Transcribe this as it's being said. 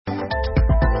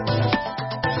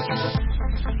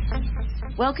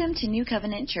Welcome to New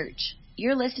Covenant Church.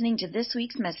 You're listening to this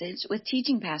week's message with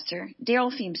teaching pastor Darrell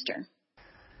Feemster.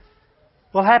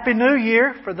 Well, Happy New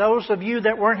Year for those of you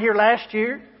that weren't here last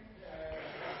year.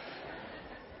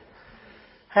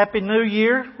 Happy New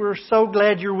Year. We're so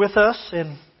glad you're with us,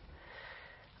 and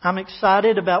I'm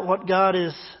excited about what God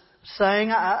is saying.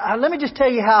 Let me just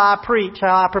tell you how I preach,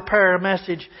 how I prepare a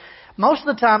message. Most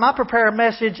of the time I prepare a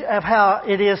message of how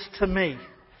it is to me.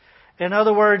 In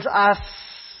other words, I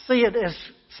see it as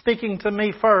speaking to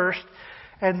me first,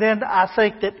 and then I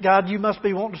think that, God, you must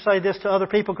be wanting to say this to other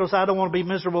people because I don't want to be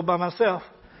miserable by myself.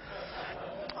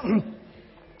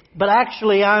 But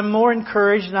actually, I'm more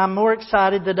encouraged and I'm more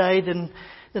excited today than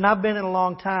I've been in a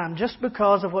long time, just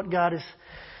because of what God is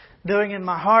doing in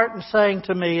my heart and saying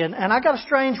to me. And I got a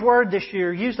strange word this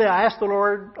year. Usually I ask the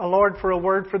Lord for a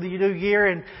word for the new year,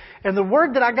 and the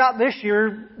word that I got this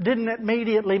year didn't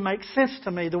immediately make sense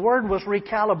to me. The word was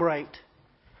recalibrate.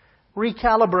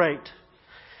 Recalibrate.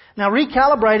 Now,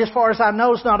 recalibrate, as far as I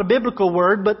know, is not a biblical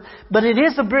word, but it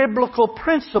is a biblical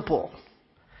principle.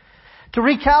 To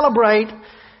recalibrate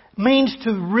means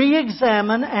to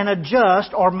re-examine and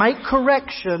adjust or make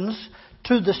corrections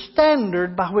to the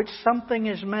standard by which something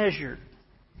is measured.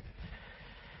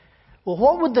 Well,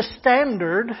 what would the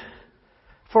standard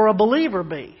for a believer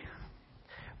be?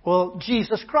 Well,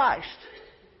 Jesus Christ.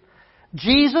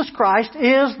 Jesus Christ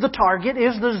is the target,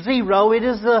 is the zero, it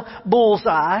is the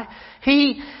bullseye.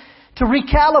 To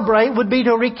recalibrate would be to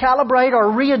recalibrate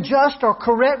or readjust or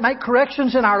make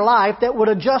corrections in our life that would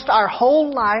adjust our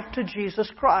whole life to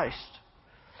Jesus Christ.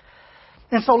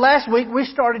 And so last week we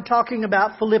started talking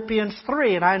about Philippians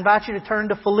 3, and I invite you to turn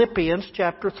to Philippians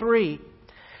chapter 3.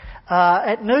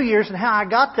 At New Year's, and how I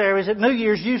got there is at New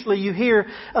Year's usually you hear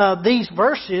these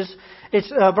verses. It's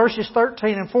verses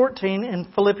 13 and 14 in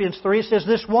Philippians 3. It says,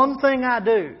 "This one thing I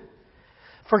do,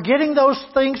 forgetting those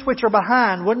things which are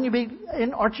behind."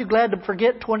 Aren't you glad to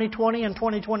forget 2020 and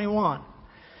 2021?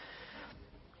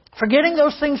 "Forgetting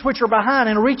those things which are behind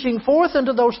and reaching forth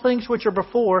into those things which are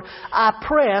before,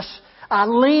 I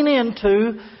lean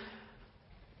into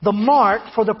the mark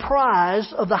for the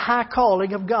prize of the high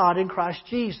calling of God in Christ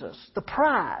Jesus." The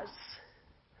prize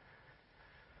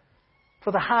for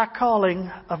the high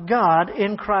calling of God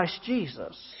in Christ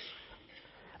Jesus.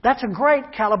 That's a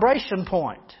great calibration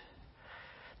point.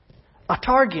 A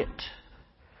target.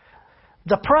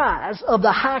 The prize of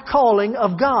the high calling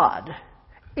of God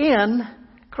in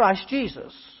Christ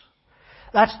Jesus.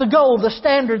 That's the goal, the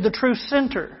standard, the true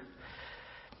center.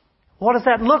 What does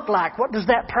that look like? What does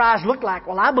that prize look like?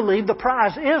 Well, I believe the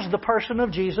prize is the person of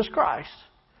Jesus Christ.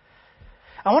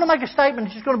 I want to make a statement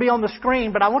that's just going to be on the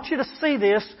screen, but I want you to see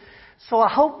this, so I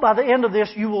hope by the end of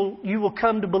this you will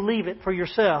come to believe it for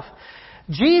yourself.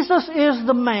 Jesus is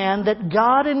the man that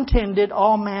God intended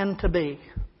all men to be.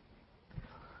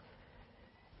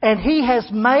 And He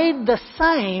has made the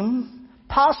same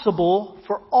possible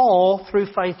for all through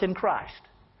faith in Christ.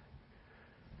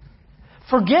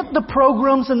 Forget the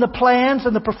programs and the plans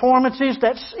and the performances.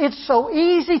 It's so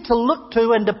easy to look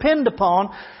to and depend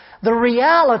upon. The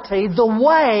reality, the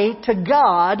way to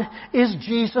God is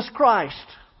Jesus Christ.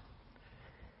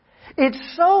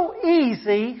 It's so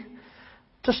easy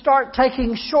to start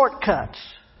taking shortcuts.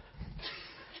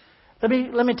 Let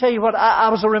me tell you what I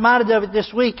was reminded of it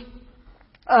this week.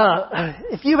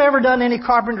 If you've ever done any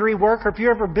carpentry work, or if you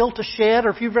ever built a shed, or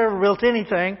if you've ever built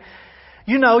anything,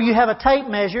 you know you have a tape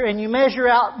measure and you measure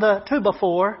out the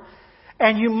 2x4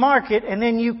 and you mark it and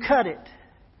then you cut it.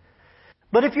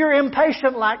 But if you're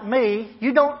impatient like me,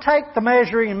 you don't take the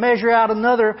measuring and measure out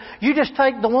another. You just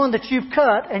take the one that you've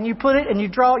cut and you put it and you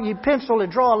pencil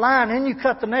and draw a line, and you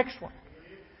cut the next one.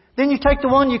 Then you take the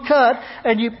one you cut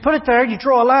and you put it there, you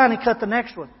draw a line and cut the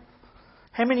next one.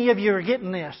 How many of you are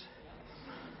getting this?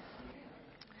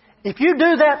 If you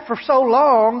do that for so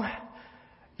long,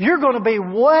 you're going to be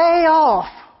way off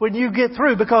when you get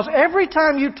through, because every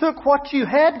time you took what you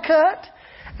had cut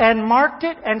and marked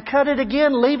it and cut it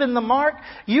again, leaving the mark,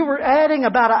 you were adding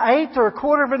about 1/8 or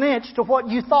 1/4 of an inch to what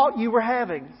you thought you were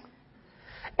having.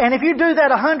 And if you do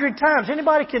that 100 times,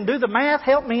 anybody can do the math,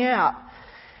 help me out.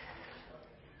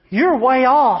 You're way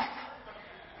off.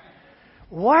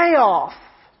 Way off.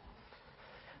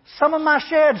 Some of my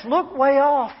sheds look way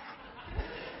off.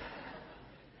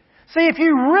 See, if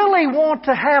you really want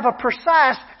to have a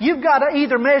precise, you've got to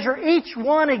either measure each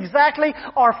one exactly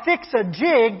or fix a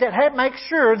jig that makes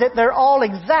sure that they're all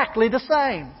exactly the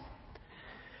same.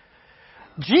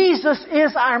 Jesus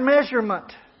is our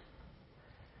measurement.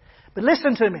 But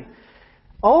listen to me.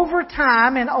 Over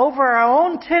time and over our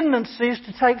own tendencies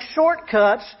to take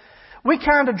shortcuts, we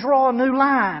kind of draw a new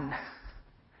line.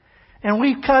 And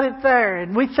we cut it there,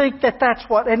 and we think that that's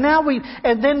what, and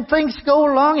then things go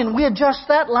along and we adjust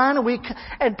that line,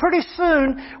 and pretty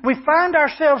soon we find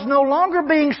ourselves no longer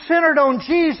being centered on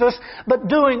Jesus, but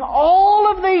doing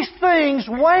all of these things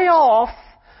way off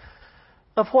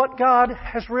of what God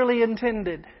has really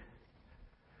intended.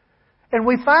 And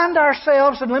we find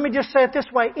ourselves, and let me just say it this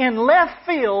way, in left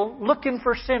field looking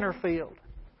for center field.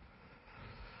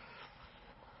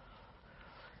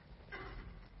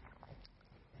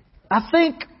 I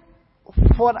think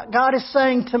what God is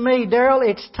saying to me, Darrell,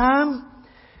 it's time.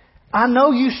 I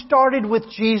know you started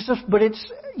with Jesus, but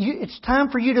it's time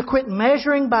for you to quit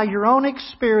measuring by your own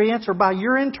experience or by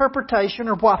your interpretation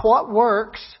or by what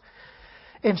works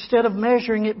instead of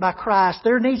measuring it by Christ.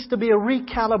 There needs to be a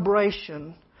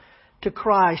recalibration to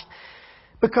Christ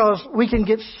because we can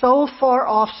get so far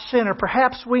off center.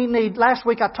 Perhaps we need, last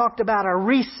week I talked about a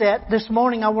reset. This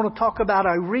morning I want to talk about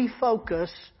a refocus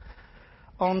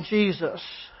on Jesus.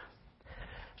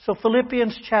 So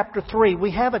Philippians chapter 3,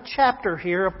 we have a chapter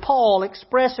here of Paul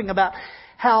expressing about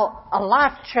how a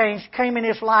life change came in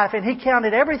his life, and he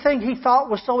counted everything he thought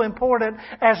was so important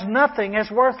as nothing, as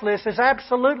worthless, as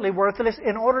absolutely worthless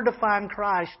in order to find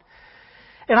Christ.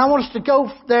 And I want us to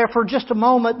go there for just a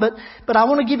moment, but I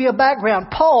want to give you a background.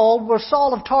 Paul was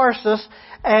Saul of Tarsus,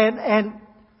 and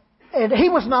he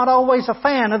was not always a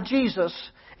fan of Jesus.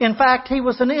 In fact, he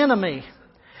was an enemy.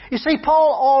 You see,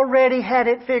 Paul already had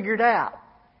it figured out.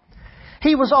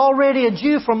 He was already a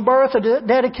Jew from birth, a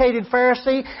dedicated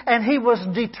Pharisee, and he was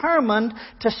determined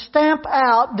to stamp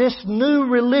out this new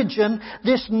religion,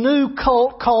 this new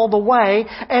cult called the Way,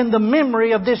 and the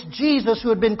memory of this Jesus who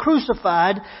had been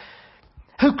crucified,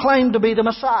 who claimed to be the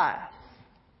Messiah.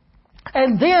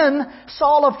 And then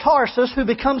Saul of Tarsus, who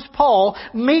becomes Paul,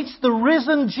 meets the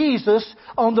risen Jesus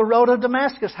on the road of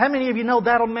Damascus. How many of you know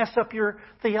that'll mess up your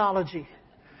theology?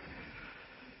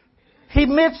 He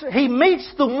meets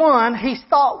the one he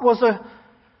thought was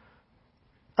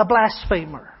a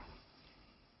blasphemer.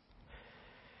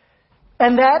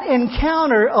 And that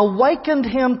encounter awakened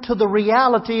him to the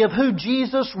reality of who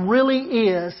Jesus really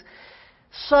is.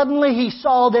 Suddenly he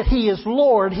saw that He is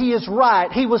Lord, He is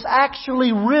right. He was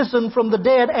actually risen from the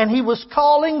dead, and He was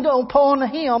calling upon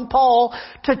him, Paul,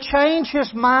 to change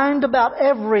his mind about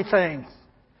everything.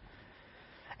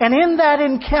 And in that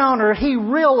encounter, he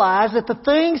realized that the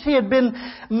things he had been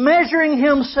measuring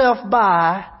himself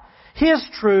by, his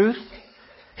truth,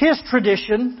 his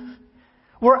tradition,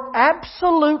 were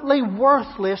absolutely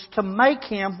worthless to make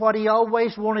him what he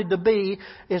always wanted to be,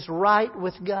 is right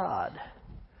with God.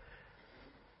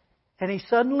 And he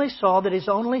suddenly saw that his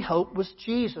only hope was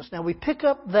Jesus. Now we pick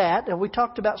up that, and we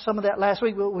talked about some of that last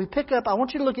week, but we pick up, I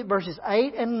want you to look at verses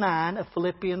 8 and 9 of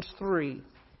Philippians 3.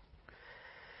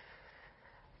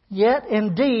 Yet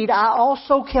indeed I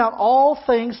also count all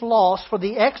things lost for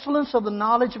the excellence of the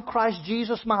knowledge of Christ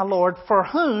Jesus my Lord, for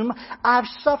whom I've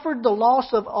suffered the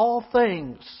loss of all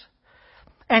things,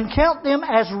 and count them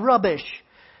as rubbish.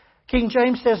 King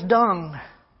James says dung.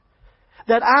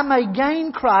 That I may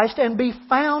gain Christ and be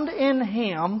found in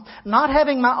Him, not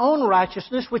having my own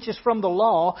righteousness, which is from the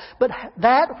law, but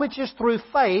that which is through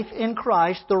faith in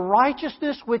Christ, the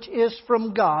righteousness which is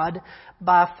from God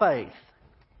by faith.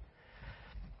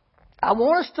 I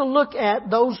want us to look at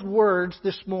those words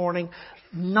this morning,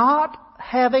 not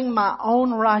having my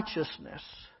own righteousness,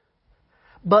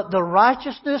 but the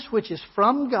righteousness which is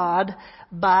from God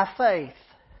by faith.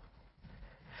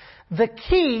 The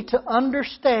key to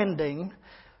understanding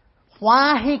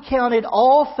why he counted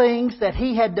all things that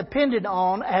he had depended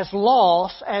on as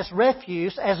loss, as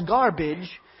refuse, as garbage,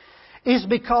 is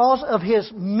because of his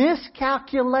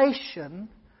miscalculation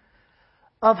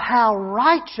of how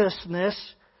righteousness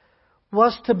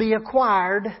was to be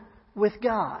acquired with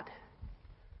God.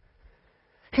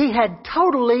 He had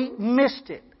totally missed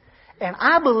it. And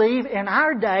I believe in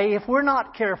our day, if we're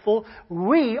not careful,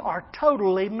 we are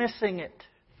totally missing it.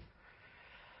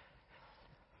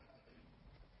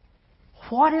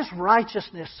 What is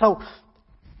righteousness? So,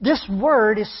 this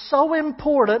word is so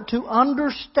important to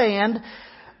understand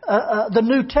the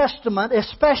New Testament,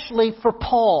 especially for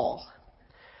Paul.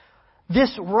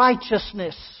 This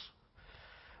righteousness.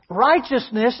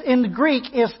 Righteousness in the Greek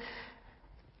is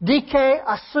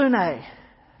dikaiosune.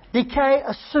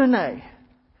 Dikaiosune.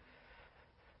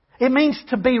 It means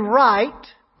to be right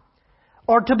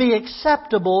or to be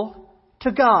acceptable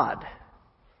to God.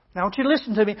 Now I want you to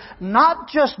listen to me. Not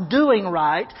just doing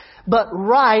right, but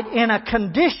right in a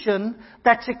condition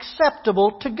that's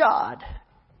acceptable to God.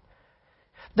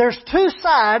 There's two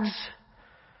sides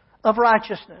of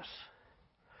righteousness.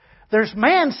 There's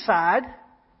man's side,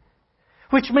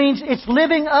 which means it's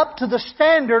living up to the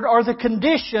standard or the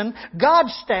condition,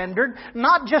 God's standard,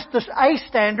 not just a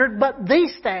standard, but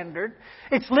the standard.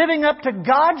 It's living up to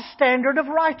God's standard of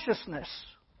righteousness.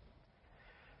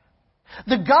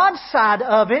 The God side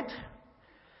of it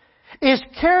is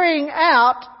carrying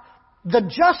out the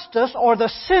justice or the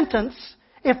sentence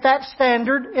if that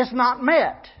standard is not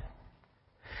met.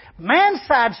 Man's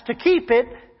side's to keep it.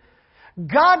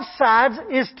 God's side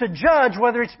is to judge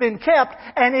whether it's been kept,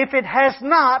 and if it has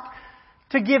not,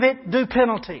 to give it due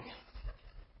penalty.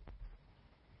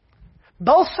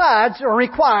 Both sides are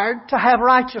required to have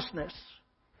righteousness.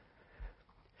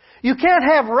 You can't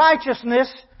have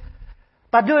righteousness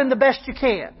by doing the best you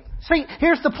can. See,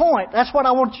 here's the point. That's what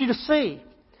I want you to see.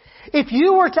 If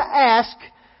you were to ask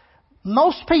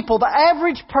most people, the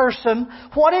average person,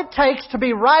 what it takes to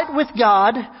be right with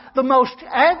God, the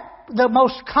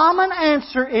most common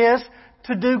answer is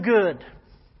to do good.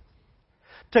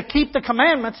 To keep the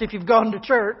commandments if you've gone to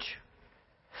church.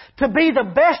 To be the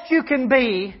best you can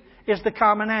be is the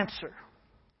common answer.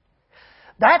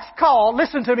 That's called,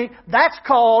 listen to me, that's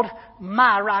called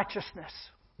my righteousness.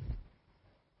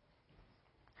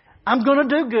 I'm going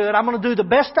to do good. I'm going to do the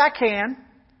best I can.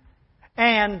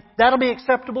 And that'll be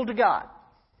acceptable to God.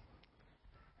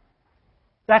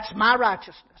 That's my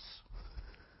righteousness.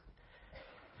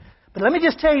 But let me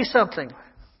just tell you something.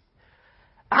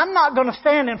 I'm not going to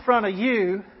stand in front of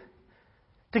you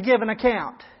to give an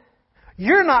account.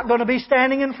 You're not going to be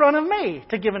standing in front of me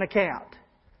to give an account.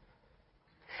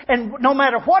 And no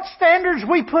matter what standards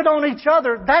we put on each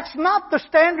other, that's not the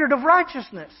standard of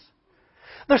righteousness.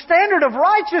 The standard of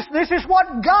righteousness is what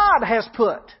God has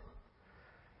put.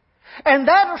 And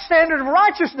that standard of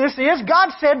righteousness is, God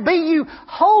said, be you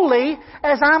holy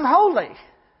as I'm holy.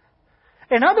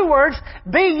 In other words,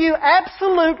 be you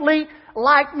absolutely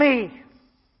like me.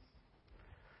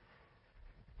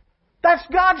 That's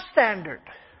God's standard.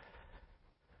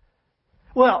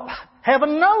 Well,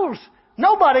 heaven knows,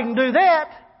 nobody can do that.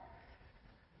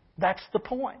 That's the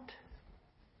point.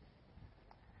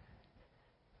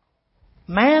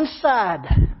 Man's side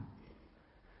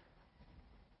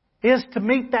is to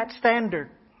meet that standard.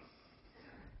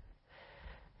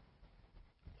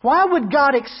 Why would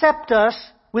God accept us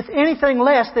with anything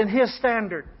less than His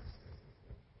standard?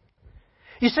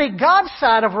 You see, God's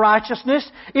side of righteousness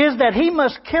is that He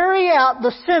must carry out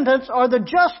the sentence or the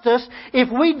justice if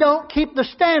we don't keep the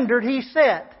standard He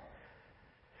set.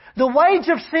 The wage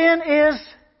of sin is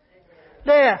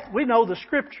death. We know the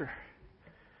Scripture.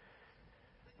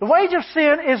 The wage of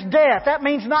sin is death. That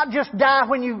means not just die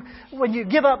when you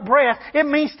give up breath. It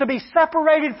means to be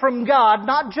separated from God,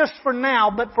 not just for now,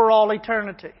 but for all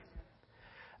eternity.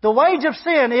 The wage of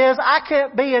sin is I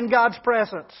can't be in God's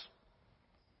presence.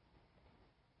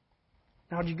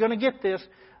 Now you're going to get this.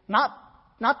 Not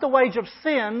the wage of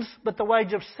sins, but the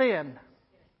wage of sin.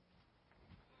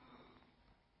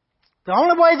 The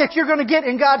only way that you're going to get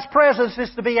in God's presence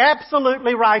is to be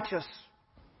absolutely righteous.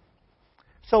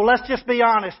 So let's just be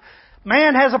honest.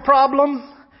 Man has a problem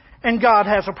and God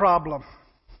has a problem.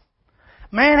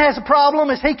 Man has a problem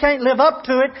as he can't live up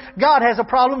to it. God has a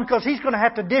problem because He's going to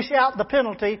have to dish out the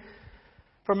penalty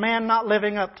for man not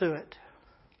living up to it.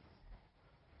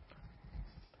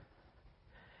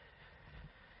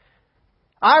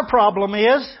 Our problem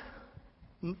is,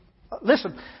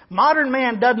 listen, modern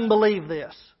man doesn't believe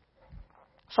this.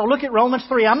 So look at Romans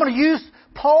 3. I'm going to use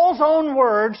Paul's own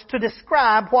words to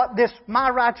describe what this my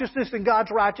righteousness and God's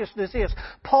righteousness is.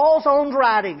 Paul's own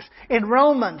writings in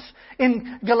Romans,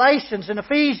 in Galatians, in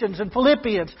Ephesians, in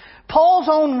Philippians. Paul's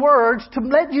own words to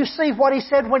let you see what he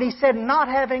said when he said, not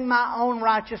having my own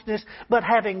righteousness, but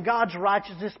having God's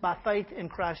righteousness by faith in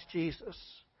Christ Jesus.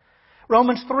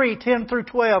 Romans 3, 10 through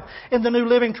 12 in the New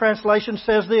Living Translation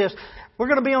says this. We're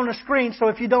going to be on the screen, so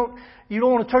if you don't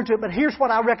want to turn to it, but here's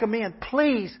what I recommend.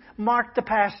 Please mark the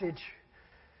passage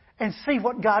and see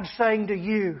what God's saying to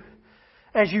you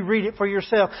as you read it for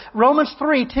yourself. Romans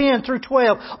 3, 10 through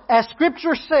 12. As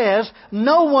Scripture says,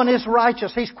 no one is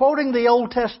righteous. He's quoting the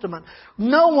Old Testament.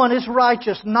 No one is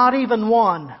righteous, not even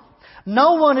one.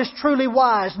 No one is truly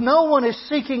wise. No one is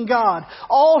seeking God.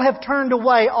 All have turned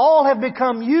away. All have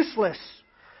become useless.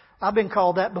 I've been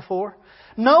called that before.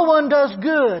 No one does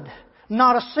good.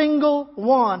 Not a single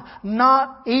one.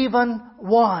 Not even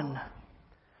one.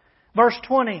 Verse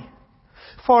 20.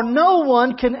 For no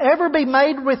one can ever be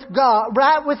made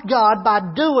right with God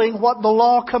by doing what the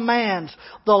law commands.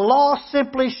 The law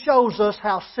simply shows us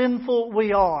how sinful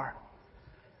we are.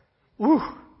 Woo.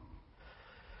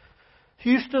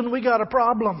 Houston, we got a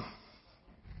problem.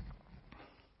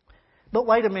 But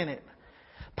wait a minute.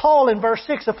 Paul in verse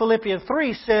 6 of Philippians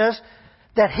 3 says,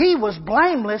 that he was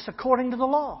blameless according to the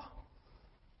law.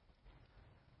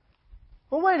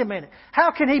 Well, wait a minute.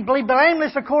 How can he be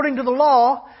blameless according to the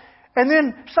law and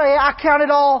then say, I count it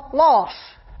all loss?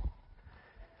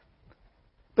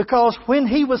 Because when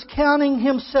he was counting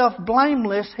himself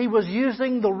blameless, he was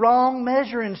using the wrong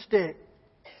measuring stick.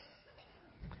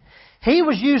 He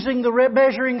was using the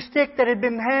measuring stick that had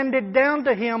been handed down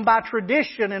to him by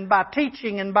tradition and by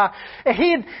teaching and by...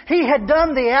 He had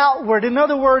done the outward. In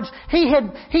other words, he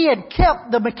had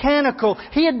kept the mechanical.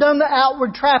 He had done the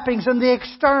outward trappings and the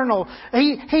external.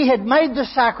 He had made the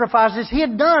sacrifices. He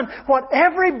had done what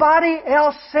everybody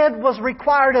else said was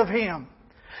required of him.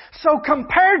 So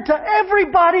compared to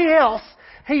everybody else,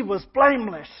 he was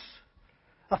blameless.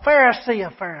 A Pharisee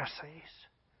of Pharisees.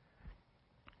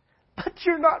 But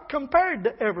you're not compared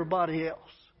to everybody else.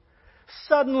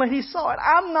 Suddenly he saw it.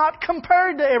 I'm not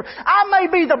compared to everybody. I may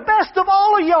be the best of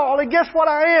all of y'all, and guess what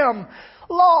I am?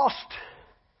 Lost.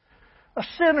 A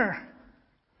sinner.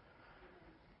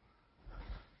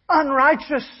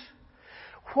 Unrighteous.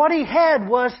 What he had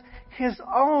was his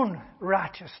own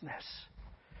righteousness.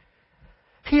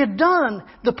 He had done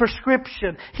the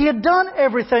prescription. He had done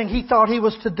everything he thought he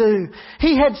was to do.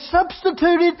 He had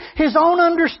substituted his own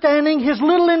understanding, his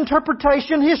little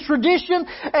interpretation, his tradition,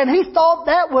 and he thought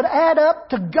that would add up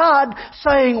to God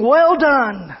saying, well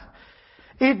done.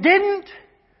 It didn't,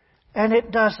 and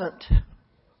it doesn't.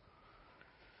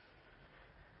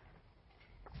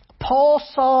 Paul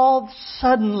saw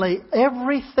suddenly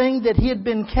everything that he had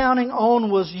been counting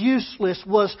on was useless,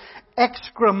 was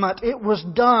excrement, it was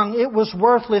dung, it was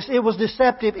worthless, it was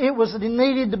deceptive, it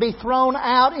needed to be thrown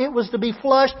out, it was to be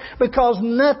flushed because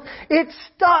it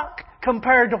stuck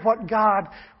compared to what God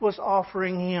was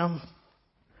offering him.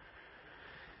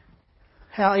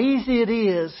 How easy it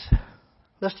is,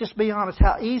 let's just be honest,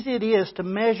 how easy it is to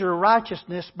measure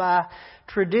righteousness by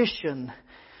tradition.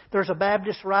 There's a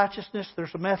Baptist righteousness,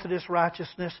 there's a Methodist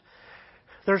righteousness,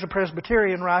 there's a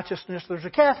Presbyterian righteousness, there's a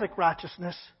Catholic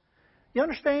righteousness. You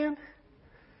understand?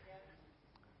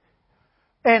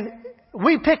 And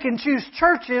we pick and choose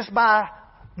churches by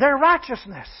their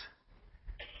righteousness.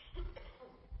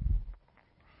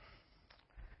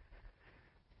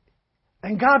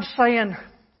 And God's saying,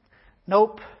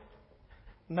 nope,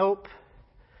 nope,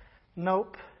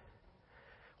 nope.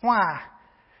 Why?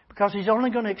 Because He's only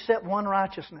going to accept one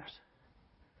righteousness.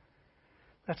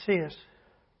 That's His.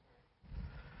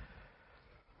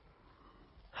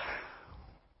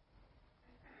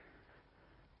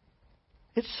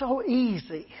 It's so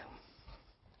easy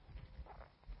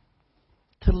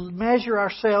to measure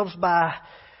ourselves by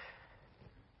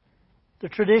the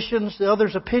traditions, the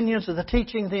others' opinions, the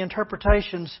teaching, the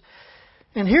interpretations.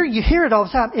 And here you hear it all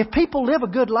the time. If people live a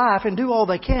good life and do all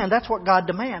they can, that's what God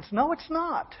demands. No, it's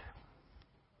not.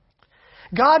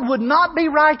 God would not be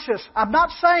righteous. I'm not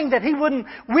saying that He wouldn't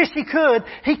wish He could.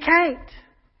 He can't.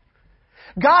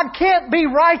 God can't be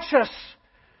righteous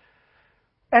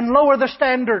and lower the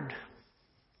standard.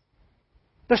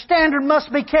 The standard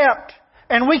must be kept,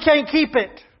 and we can't keep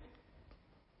it.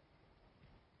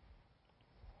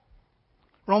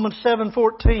 Romans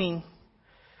 7:14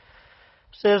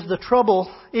 says, the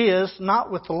trouble is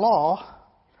not with the law,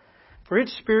 for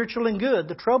it's spiritual and good.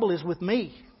 The trouble is with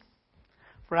me,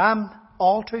 for I'm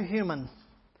all too human,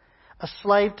 a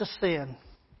slave to sin.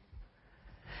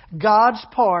 God's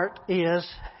part is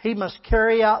He must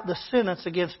carry out the sentence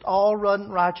against all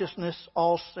unrighteousness,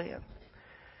 all sin.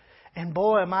 And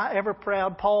boy, am I ever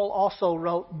proud. Paul also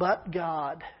wrote, but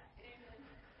God.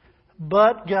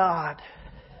 But God.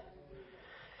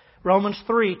 Romans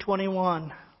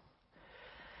 3:21.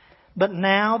 But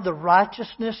now the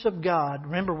righteousness of God,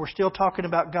 remember we're still talking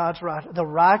about God's righteousness. The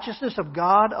righteousness of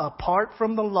God apart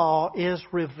from the law is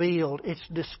revealed. It's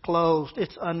disclosed.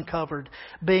 It's uncovered.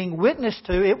 Being witnessed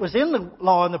to, it was in the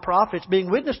law and the prophets, being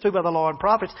witnessed to by the law and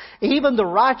prophets, even the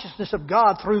righteousness of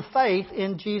God through faith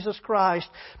in Jesus Christ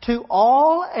to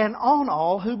all and on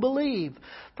all who believe.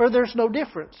 For there's no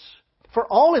difference. For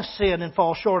all have sinned and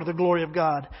fall short of the glory of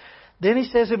God. Then he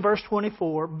says in verse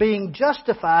 24, being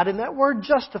justified, and that word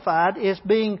justified is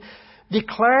being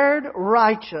declared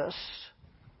righteous.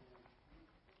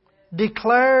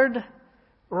 Declared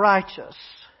righteous.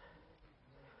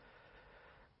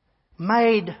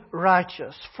 Made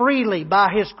righteous freely by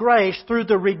His grace through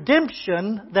the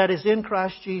redemption that is in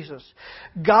Christ Jesus.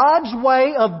 God's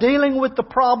way of dealing with the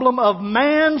problem of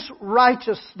man's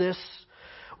righteousness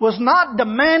was not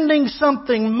demanding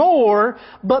something more,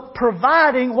 but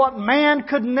providing what man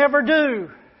could never do.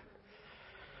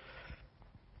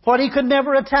 What he could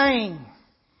never attain.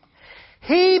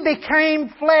 He became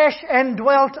flesh and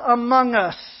dwelt among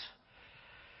us.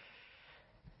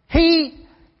 He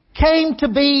came to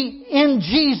be in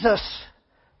Jesus,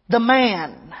 the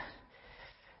man.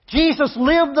 Jesus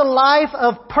lived the life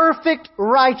of perfect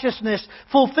righteousness,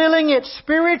 fulfilling it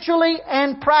spiritually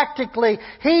and practically.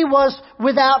 He was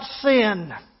without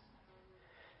sin.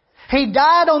 He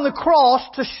died on the cross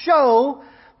to show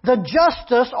the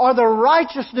justice or the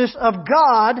righteousness of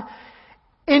God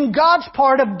in God's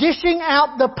part of dishing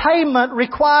out the payment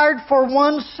required for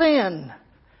one's sin.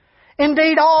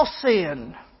 Indeed, all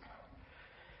sin.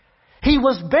 He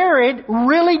was buried,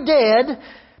 really dead,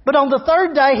 but on the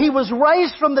third day He was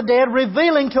raised from the dead,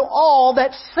 revealing to all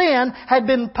that sin had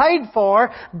been paid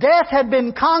for, death had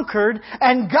been conquered,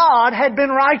 and God had been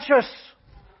righteous.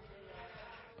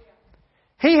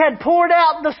 He had poured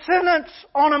out the sentence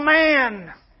on a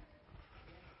man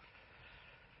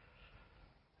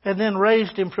and then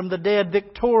raised him from the dead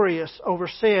victorious over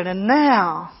sin. And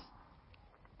now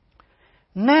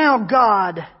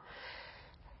God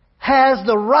has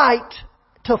the right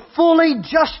to fully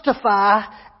justify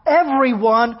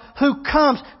everyone who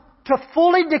comes, to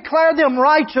fully declare them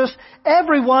righteous,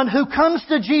 everyone who comes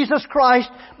to Jesus Christ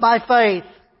by faith,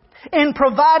 in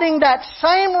providing that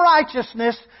same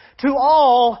righteousness to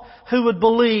all who would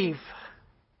believe.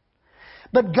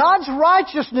 But God's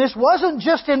righteousness wasn't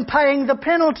just in paying the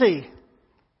penalty,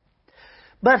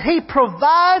 but He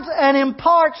provides and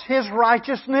imparts His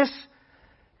righteousness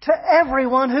to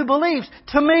everyone who believes,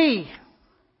 to me.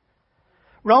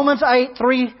 Romans 8,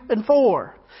 3 and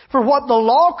 4. For what the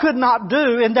law could not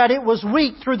do, in that it was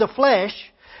weak through the flesh,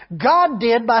 God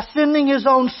did by sending His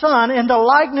own Son in the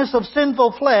likeness of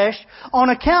sinful flesh on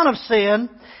account of sin.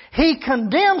 He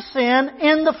condemned sin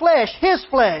in the flesh, His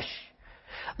flesh,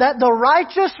 that the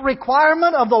righteous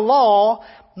requirement of the law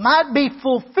might be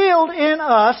fulfilled in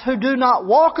us who do not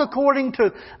walk according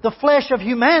to the flesh of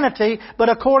humanity, but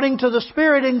according to the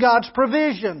Spirit in God's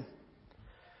provision.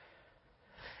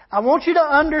 I want you to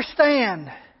understand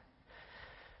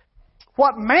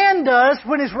what man does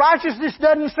when his righteousness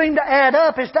doesn't seem to add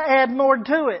up is to add more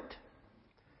to it.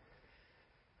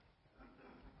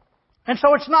 And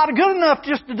so it's not good enough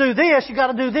just to do this, you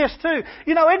got to do this too.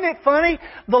 You know, isn't it funny?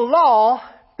 The law,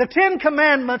 the 10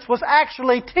 Commandments, was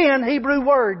actually 10 Hebrew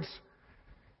words.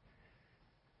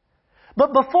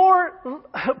 But before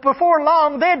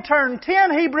long, they'd turned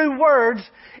 10 Hebrew words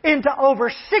into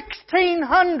over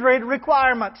 1,600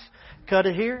 requirements. Cut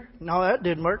it here. No, that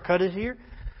didn't work. Cut it here.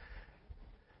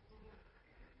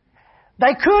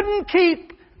 They couldn't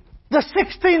keep the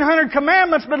 1,600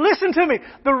 commandments, but listen to me.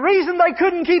 The reason they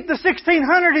couldn't keep the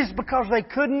 1,600 is because they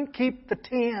couldn't keep the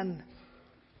 10.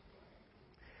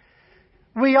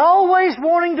 We always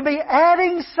wanting to be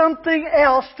adding something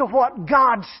else to what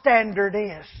God's standard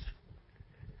is.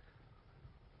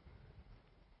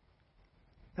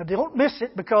 Now don't miss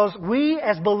it, because we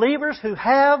as believers who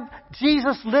have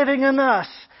Jesus living in us,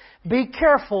 be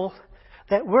careful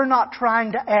that we're not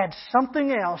trying to add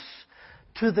something else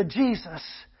to the Jesus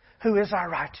who is our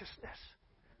righteousness.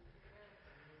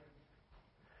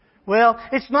 Well,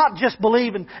 it's not just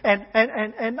believing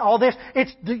and all this.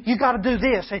 It's you got to do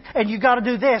this, and you got to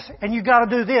do this, and you got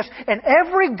to do this. And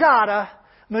every gotta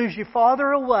moves you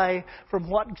farther away from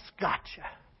what's got you.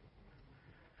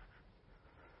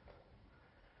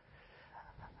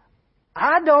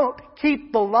 I don't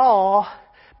keep the law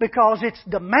because it's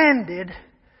demanded.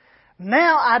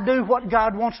 Now I do what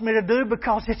God wants me to do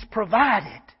because it's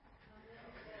provided.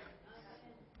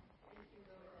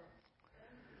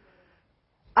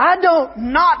 I don't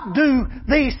not do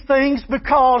these things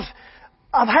because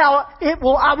of how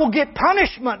I will get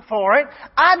punishment for it.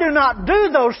 I do not do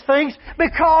those things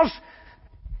because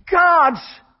God's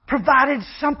provided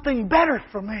something better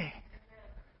for me.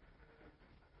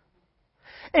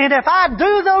 And if I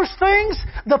do those things,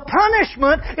 the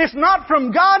punishment is not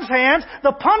from God's hands.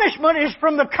 The punishment is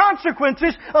from the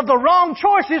consequences of the wrong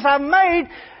choices I've made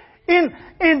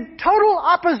in total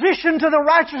opposition to the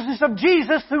righteousness of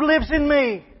Jesus who lives in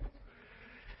me.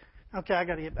 Okay, I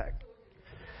got to get back.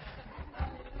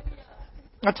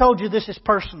 I told you this is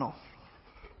personal.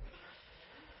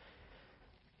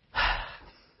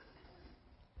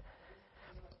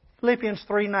 Philippians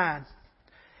 3:9.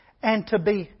 And to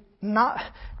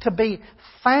be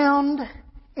found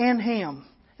in Him.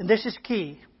 And this is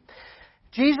key.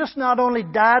 Jesus not only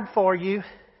died for you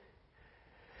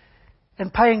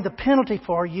and paying the penalty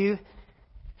for you,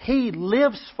 He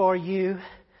lives for you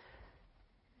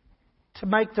to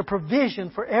make the provision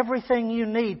for everything you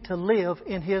need to live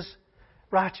in His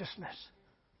righteousness.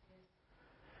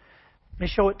 Let me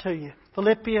show it to you.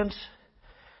 Philippians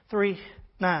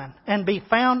 3:9. And be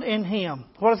found in Him.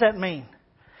 What does that mean?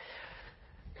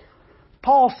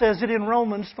 Paul says it in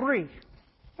Romans 3.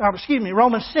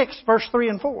 Romans 6, verse 3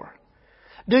 and 4.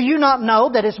 Do you not know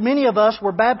that as many of us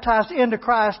were baptized into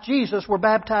Christ Jesus were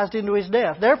baptized into His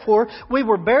death? Therefore, we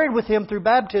were buried with Him through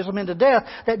baptism into death,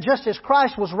 that just as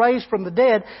Christ was raised from the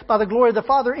dead by the glory of the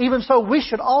Father, even so we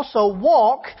should also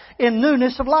walk in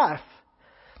newness of life.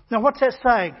 Now, what's that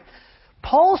saying?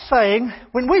 Paul's saying,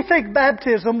 when we think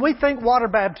baptism, we think water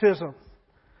baptism.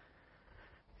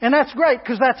 And that's great,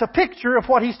 because that's a picture of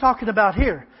what he's talking about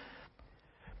here.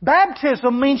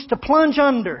 Baptism means to plunge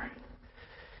under.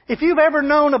 If you've ever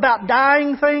known about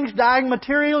dyeing things, dyeing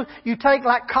material, you take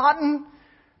like cotton.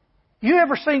 You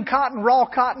ever seen cotton, raw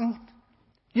cotton?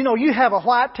 You know, you have a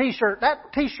white t-shirt.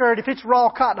 That t-shirt, if it's raw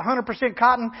cotton, 100%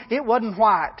 cotton, it wasn't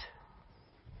white.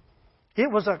 It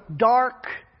was a dark,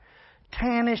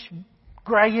 tannish,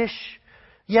 grayish,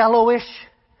 yellowish.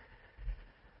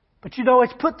 But you know,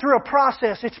 it's put through a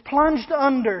process. It's plunged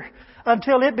under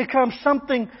until it becomes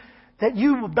something that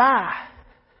you will buy.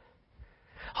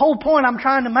 Whole point I'm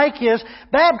trying to make is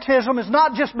baptism is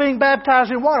not just being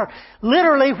baptized in water.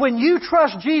 Literally, when you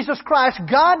trust Jesus Christ,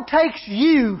 God takes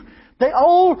you, the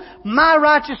old my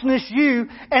righteousness you,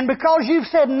 and because you've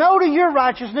said no to your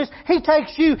righteousness, He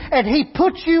takes you and He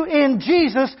puts you in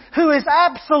Jesus, who is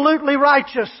absolutely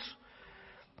righteous.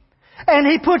 And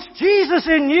He puts Jesus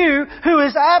in you, who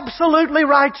is absolutely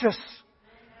righteous.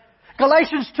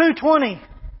 Galatians 2:20.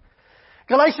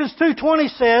 Galatians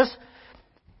 2:20 says,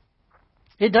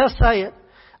 it does say it,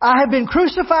 I have been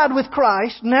crucified with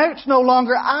Christ. Now it's no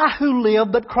longer I who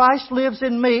live, but Christ lives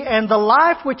in me. And the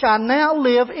life which I now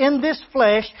live in this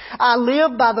flesh, I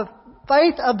live by the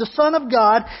faith of the Son of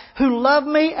God, who loved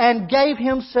me and gave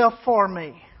Himself for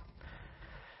me.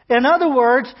 In other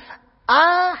words,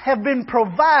 I have been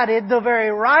provided the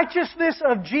very righteousness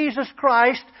of Jesus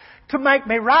Christ to make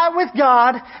me right with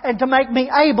God and to make me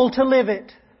able to live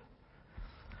it.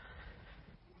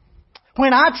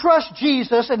 When I trust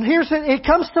Jesus, and it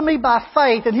comes to me by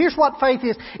faith, and here's what faith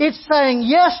is. It's saying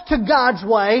yes to God's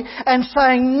way and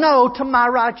saying no to my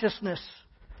righteousness.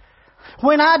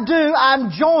 When I do,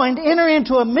 I'm joined, enter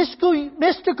into a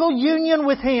mystical union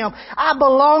with Him. I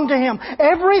belong to Him.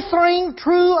 Everything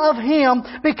true of Him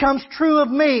becomes true of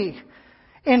me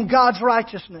in God's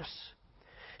righteousness.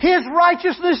 His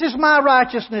righteousness is my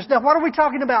righteousness. Now what are we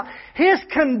talking about? His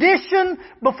condition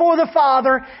before the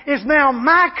Father is now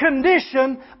my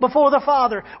condition before the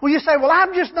Father. Well, you say, well,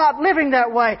 I'm just not living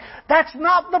that way. That's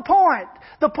not the point.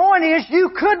 The point is you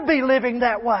could be living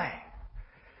that way.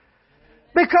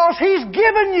 Because He's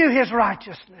given you His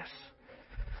righteousness.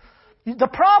 The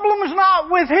problem is not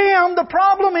with Him. The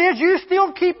problem is you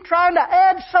still keep trying to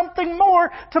add something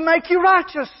more to make you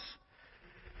righteous.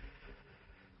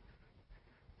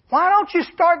 Why don't you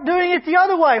start doing it the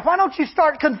other way? Why don't you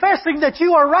start confessing that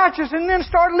you are righteous and then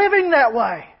start living that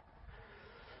way?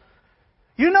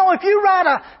 You know, if you write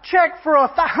a check for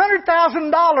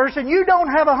 $100,000 and you don't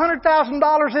have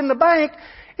 $100,000 in the bank,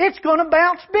 it's going to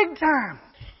bounce big time.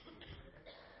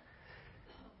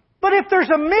 But if there's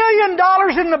 $1 million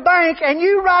in the bank and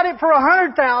you write it for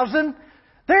 $100,000,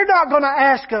 they're not going to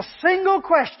ask a single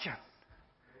question.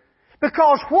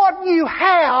 Because what you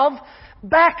have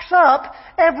backs up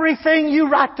everything you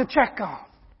write the check on.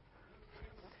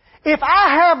 If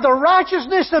I have the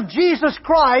righteousness of Jesus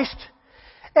Christ,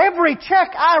 every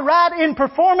check I write in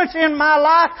performance in my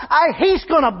life, He's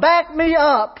going to back me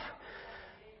up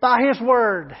by His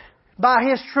Word, by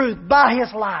His truth, by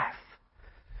His life.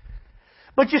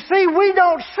 But you see, we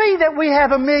don't see that we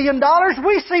have $1 million.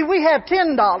 We see we have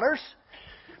 $10.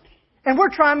 And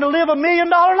we're trying to live $1 million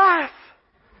life.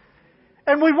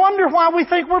 And we wonder why we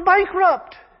think we're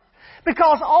bankrupt.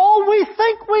 Because all we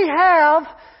think we have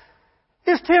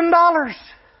is $10.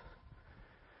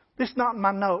 This is not in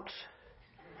my notes.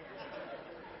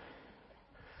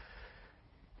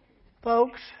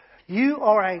 Folks, you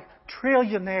are a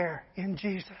trillionaire in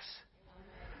Jesus.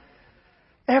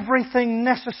 Everything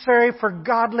necessary for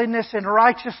godliness and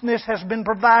righteousness has been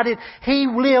provided. He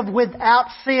lived without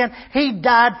sin. He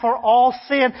died for all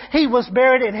sin. He was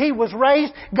buried and He was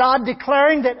raised. God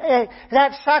declaring that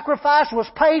that sacrifice was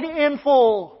paid in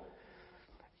full.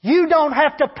 You don't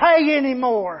have to pay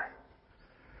anymore.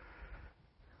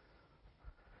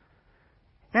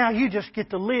 Now you just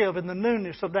get to live in the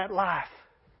newness of that life.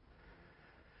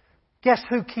 Guess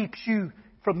who keeps you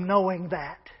from knowing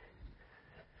that?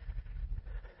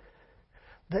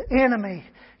 The enemy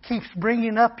keeps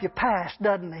bringing up your past,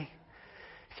 doesn't he?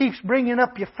 He keeps bringing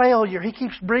up your failure. He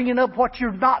keeps bringing up what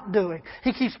you're not doing.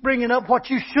 He keeps bringing up what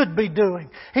you should be doing.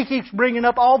 He keeps bringing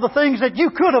up all the things that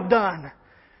you could have done.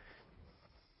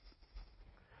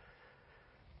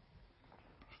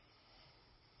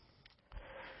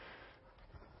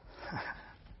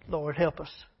 Lord, help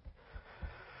us.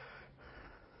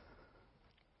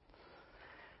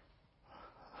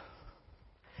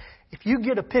 If you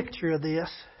get a picture of this,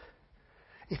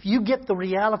 if you get the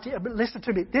reality, listen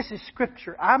to me, this is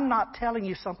Scripture. I'm not telling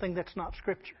you something that's not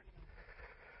Scripture.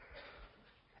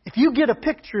 If you get a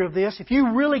picture of this, if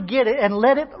you really get it and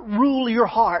let it rule your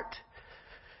heart,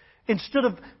 instead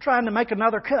of trying to make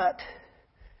another cut,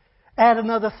 add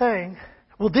another thing,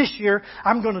 well, this year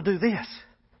I'm going to do this.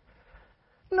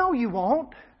 No, you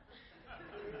won't.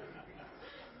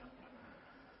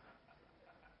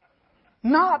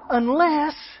 Not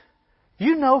unless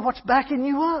you know what's backing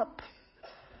you up.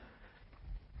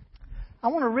 I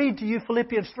want to read to you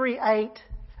Philippians 3:8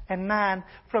 and 9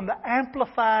 from the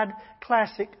Amplified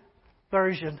Classic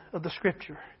version of the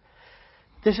Scripture.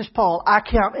 This is Paul. I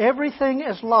count everything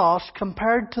as loss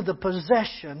compared to the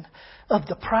possession of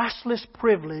the priceless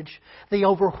privilege, the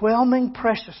overwhelming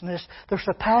preciousness, the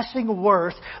surpassing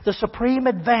worth, the supreme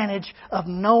advantage of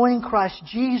knowing Christ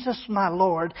Jesus my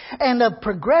Lord, and of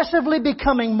progressively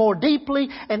becoming more deeply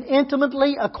and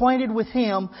intimately acquainted with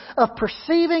Him, of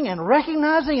perceiving and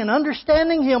recognizing and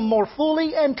understanding Him more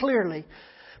fully and clearly.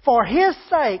 For His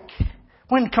sake,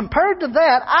 when compared to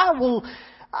that,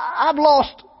 I've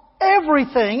lost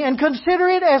everything and consider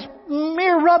it as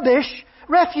mere rubbish,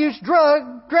 refuse,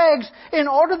 dregs, in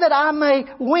order that I may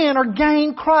win or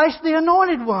gain Christ the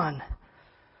Anointed One.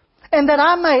 And that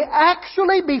I may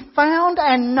actually be found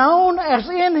and known as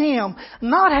in Him,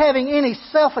 not having any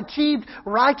self-achieved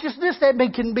righteousness that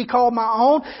can be called my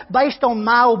own, based on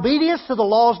my obedience to the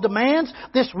law's demands,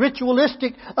 this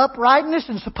ritualistic uprightness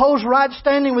and supposed right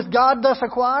standing with God thus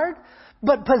acquired,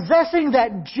 but possessing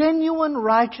that genuine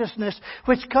righteousness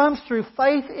which comes through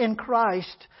faith in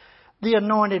Christ, the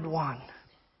Anointed One.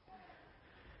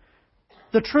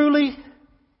 The truly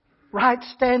right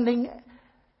standing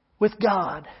with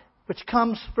God, which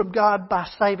comes from God by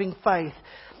saving faith.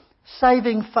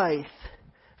 Saving faith.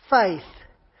 Faith.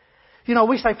 You know,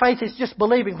 we say faith is just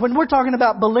believing. When we're talking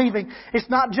about believing, it's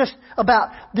not just about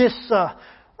this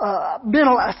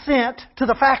mental assent to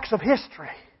the facts of history.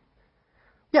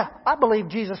 Yeah, I believe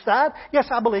Jesus died. Yes,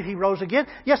 I believe He rose again.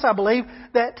 Yes, I believe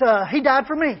that He died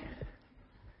for me.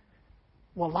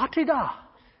 Well, la-ti-da.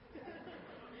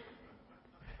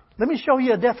 Let me show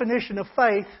you a definition of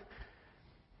faith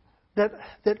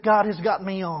that God has got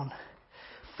me on.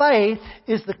 Faith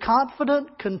is the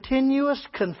confident, continuous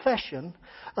confession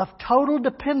of total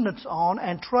dependence on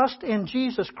and trust in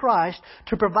Jesus Christ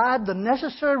to provide the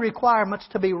necessary requirements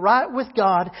to be right with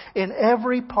God in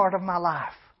every part of my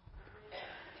life.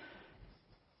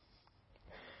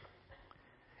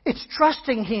 It's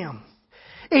trusting Him.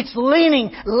 It's laying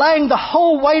the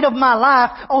whole weight of my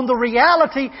life on the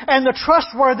reality and the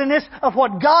trustworthiness of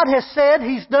what God has said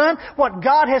He's done, what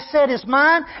God has said is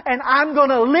mine, and I'm going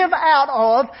to live out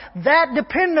of that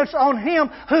dependence on Him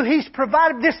who He's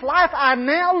provided. This life I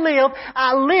now live,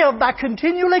 I live by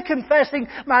continually confessing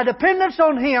my dependence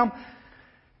on Him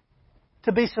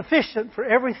to be sufficient for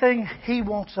everything He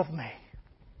wants of me.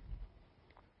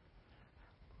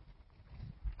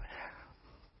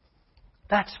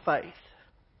 That's faith.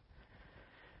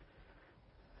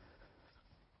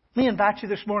 Let me invite you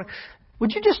this morning.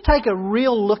 Would you just take a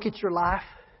real look at your life?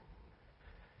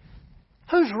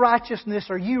 Whose righteousness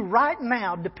are you right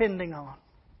now depending on?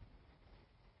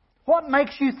 What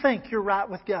makes you think you're right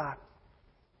with God?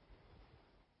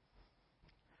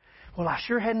 Well, I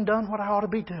sure hadn't done what I ought to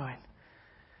be doing.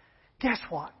 Guess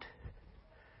what?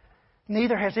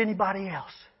 Neither has anybody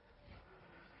else.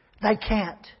 They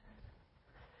can't.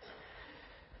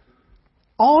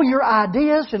 All your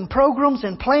ideas and programs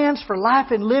and plans for life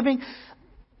and living,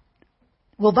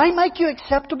 will they make you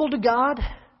acceptable to God?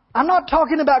 I'm not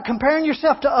talking about comparing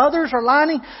yourself to others or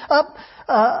lining up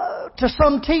to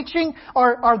some teaching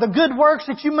or the good works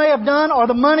that you may have done or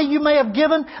the money you may have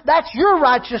given. That's your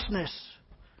righteousness.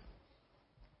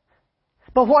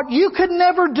 But what you could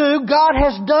never do, God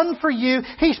has done for you.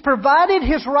 He's provided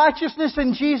His righteousness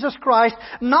in Jesus Christ,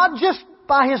 not just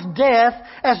by His death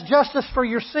as justice for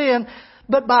your sin,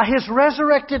 but by His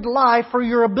resurrected life for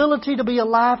your ability to be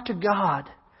alive to God,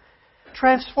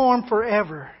 transformed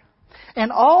forever.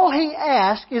 And all He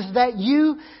asks is that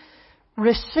you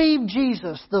receive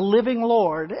Jesus, the living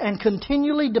Lord, and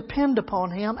continually depend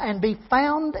upon Him and be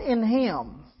found in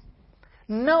Him,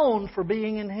 known for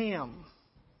being in Him.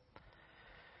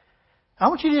 I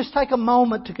want you to just take a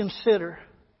moment to consider,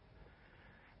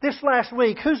 this last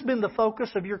week, who's been the focus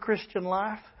of your Christian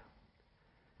life?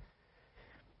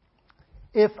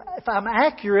 If I'm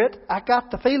accurate, I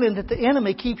got the feeling that the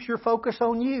enemy keeps your focus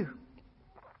on you.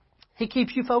 He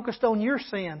keeps you focused on your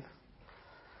sin,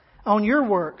 on your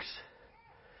works,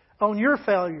 on your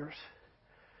failures,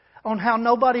 on how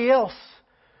nobody else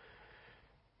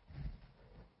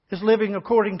is living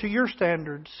according to your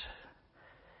standards.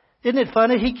 Isn't it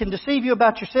funny? He can deceive you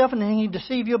about yourself and then He can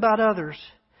deceive you about others.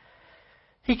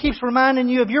 He keeps reminding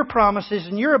you of your promises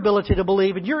and your ability to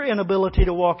believe and your inability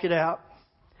to walk it out.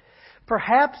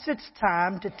 Perhaps it's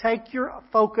time to take your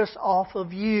focus off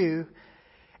of you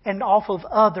and off of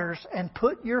others and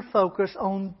put your focus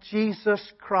on Jesus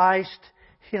Christ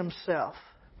Himself.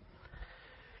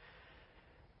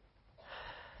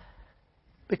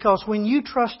 Because when you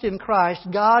trust in Christ,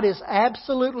 God is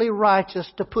absolutely righteous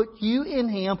to put you in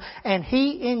Him and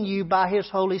He in you by His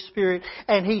Holy Spirit.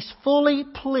 And He's fully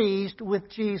pleased with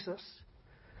Jesus.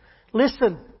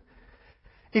 Listen,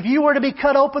 if you were to be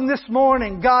cut open this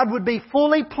morning, God would be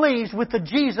fully pleased with the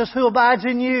Jesus who abides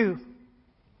in you.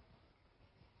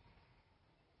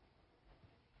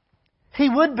 He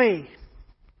would be.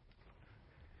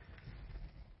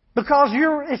 Because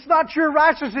it's not your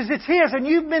righteousness, it's His, and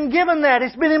you've been given that.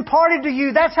 It's been imparted to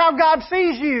you. That's how God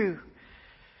sees you.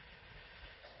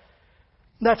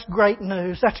 That's great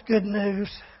news. That's good news.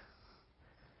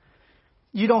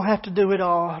 You don't have to do it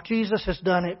all. Jesus has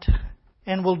done it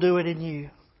and will do it in you.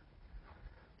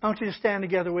 I want you to stand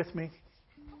together with me.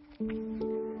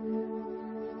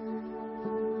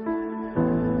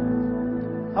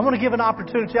 I want to give an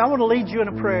opportunity. I want to lead you in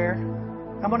a prayer.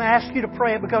 I'm going to ask you to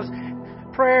pray it because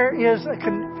prayer is a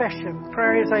confession.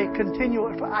 Prayer is a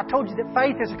continual... I told you that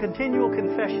faith is a continual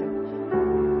confession.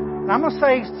 And I'm going to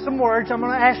say some words. I'm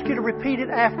going to ask you to repeat it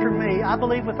after me. I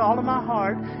believe with all of my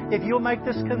heart, if you'll make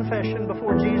this confession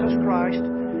before Jesus Christ,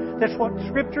 that's what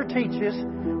Scripture teaches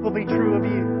will be true of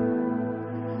you.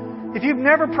 If you've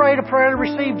never prayed a prayer to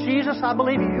receive Jesus, I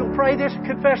believe if you'll pray this,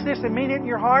 confess this, and mean it in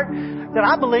your heart, that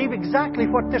I believe exactly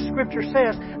what this Scripture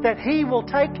says, that He will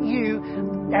take you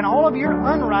and all of your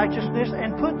unrighteousness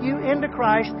and put you into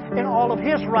Christ in all of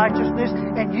His righteousness,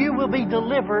 and you will be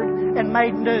delivered and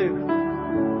made new.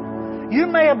 You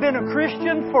may have been a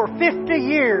Christian for 50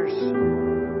 years.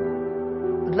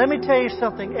 But let me tell you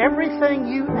something. Everything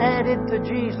you added to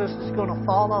Jesus is going to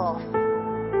fall off.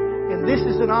 And this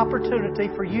is an opportunity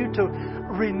for you to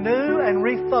renew and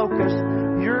refocus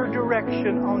your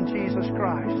direction on Jesus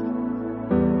Christ.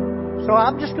 So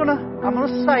I'm going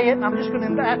to say it, and I'm just going to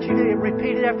invite you to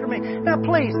repeat it after me. Now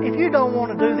please, if you don't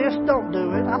want to do this, don't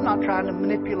do it. I'm not trying to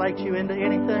manipulate you into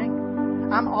anything.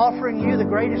 I'm offering you the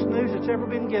greatest news that's ever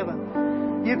been given.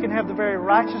 You can have the very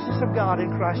righteousness of God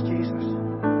in Christ Jesus.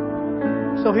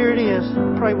 So here it is.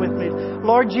 Pray with me.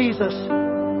 Lord Jesus,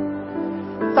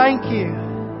 thank You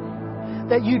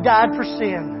that You died for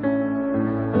sin.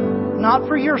 Not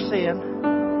for your sin,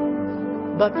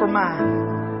 but for mine.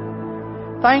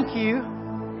 Thank You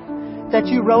that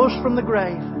You rose from the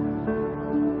grave,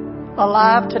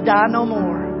 alive to die no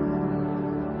more.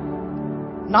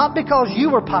 Not because You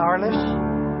were powerless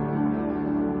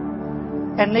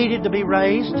and needed to be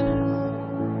raised,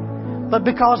 but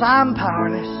because I'm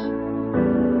powerless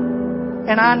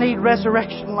and I need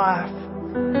resurrection life.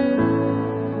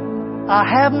 I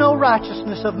have no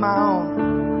righteousness of my own.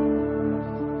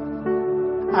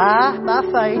 I, by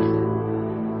faith,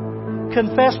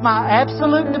 confess my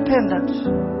absolute dependence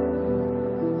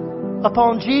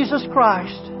upon Jesus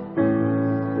Christ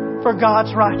for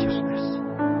God's righteousness.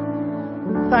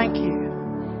 Thank You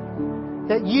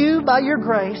that You, by Your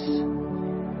grace,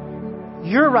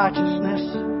 Your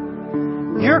righteousness,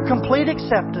 Your complete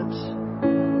acceptance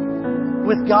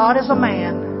with God as a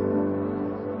man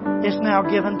is now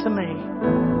given to me.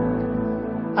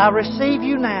 I receive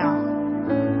You now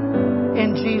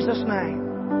in Jesus' name.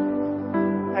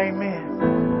 Amen.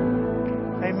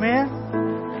 Amen.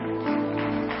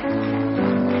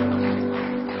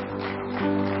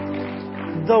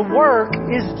 The work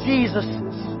is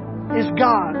Jesus's, is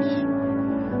God's.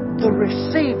 The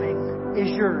receiving is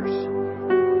yours.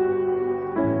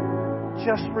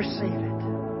 Just receive it.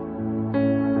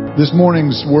 This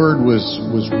morning's word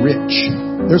was rich.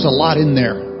 There's a lot in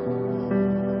there.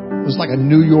 It was like a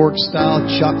New York style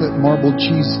chocolate marble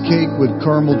cheesecake with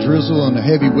caramel drizzle and a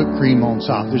heavy whipped cream on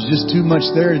top. There's just too much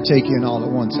there to take in all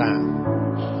at one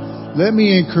time. Let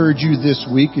me encourage you this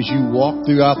week as you walk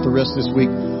throughout the rest of this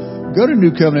week. Go to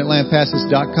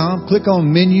newcovenantlandpasses.com. Click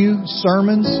on menu,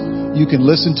 sermons. You can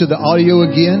listen to the audio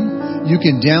again. You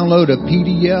can download a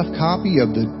PDF copy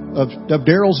of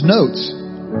Darrell's notes.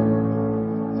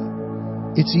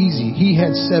 It's easy. He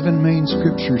had 7 main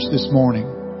scriptures this morning.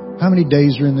 How many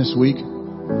days are in this week?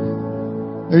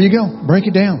 There you go. Break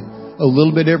it down. A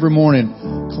little bit every morning.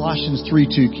 Colossians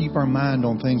 3:2. Keep our mind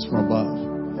on things from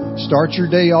above. Start your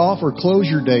day off or close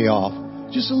your day off.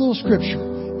 Just a little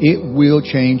scripture. it will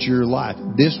change your life.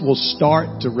 This will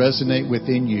start to resonate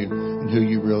within you and who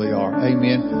you really are.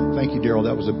 Amen. Thank you, Darrell.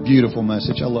 That was a beautiful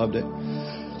message. I loved it.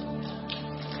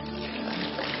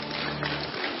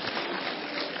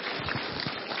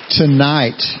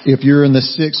 Tonight, if you're in the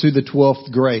 6th through the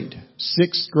 12th grade,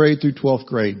 6th grade through 12th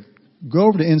grade, go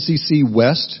over to NCC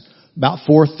West about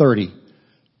 4:30.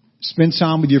 Spend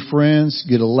time with your friends,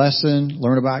 get a lesson,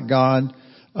 learn about God.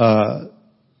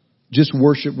 Just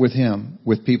worship with Him,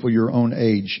 with people your own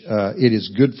age. It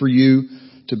is good for you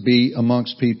to be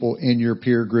amongst people in your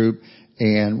peer group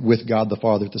and with God the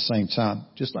Father at the same time,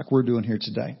 just like we're doing here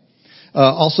today.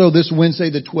 Also, this Wednesday,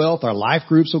 the 12th, our life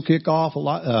groups will kick off.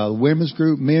 Women's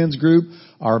group, men's group,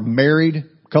 our married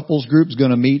couples group is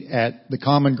going to meet at the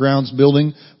Common Grounds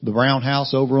building, the Brown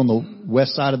House over on the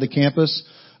west side of the campus.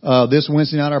 This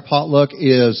Wednesday night, our potluck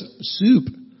is soup.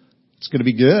 It's going to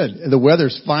be good. The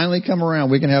weather's finally come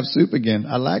around. We can have soup again.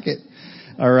 I like it.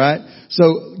 All right.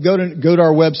 So go to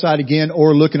our website again,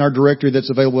 or look in our directory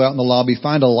that's available out in the lobby.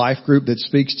 Find a life group that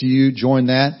speaks to you. Join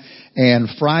that. And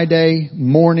Friday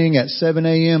morning at 7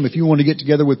 a.m., if you want to get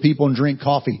together with people and drink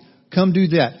coffee, come do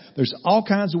that. There's all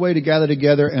kinds of ways to gather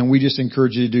together, and we just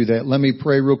encourage you to do that. Let me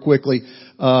pray real quickly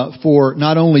for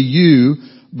not only you,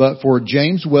 but for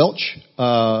James Welch.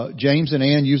 James and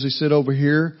Ann usually sit over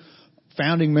here.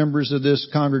 Founding members of this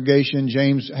congregation.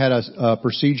 James had a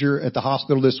procedure at the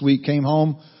hospital this week, came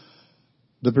home.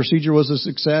 The procedure was a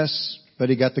success, but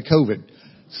he got the COVID.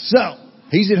 So,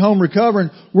 he's at home recovering.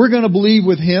 We're going to believe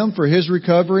with him for his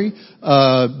recovery.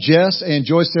 Jess and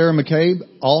Joyce Sarah McCabe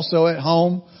also at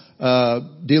home,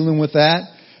 dealing with that.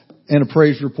 And a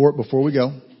praise report before we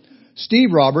go.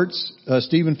 Steve Roberts,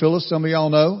 Steve and Phyllis, some of y'all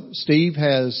know. Steve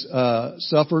has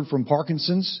suffered from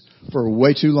Parkinson's for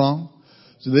way too long.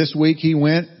 So this week he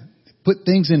went, put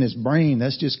things in his brain.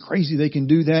 That's just crazy they can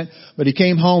do that. But he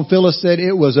came home. Phyllis said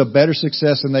it was a better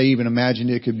success than they even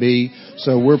imagined it could be.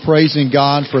 So we're praising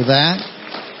God for that.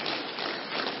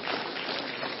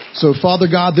 So, Father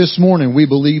God, this morning we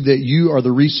believe that you are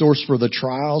the resource for the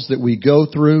trials that we go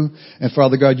through. And,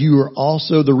 Father God, you are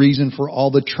also the reason for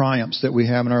all the triumphs that we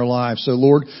have in our lives. So,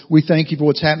 Lord, we thank you for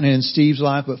what's happening in Steve's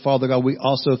life. But, Father God, we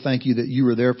also thank you that you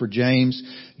are there for James,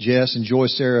 Jess, and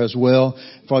Joyce Sarah as well.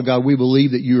 Father God, we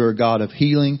believe that you are a God of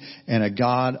healing and a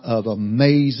God of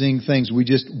amazing things. We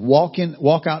just walk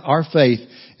out our faith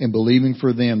in believing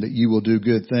for them that you will do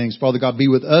good things. Father God, be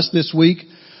with us this week.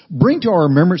 Bring to our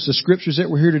remembrance the scriptures that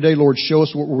we're here today. Lord, show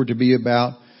us what we're to be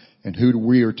about and who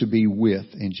we are to be with.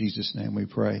 In Jesus' name we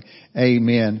pray.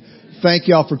 Amen. Thank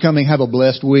y'all for coming. Have a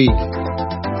blessed week.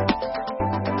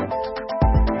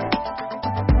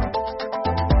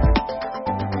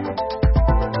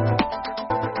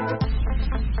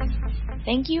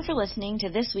 Thank you for listening to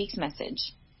this week's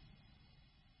message.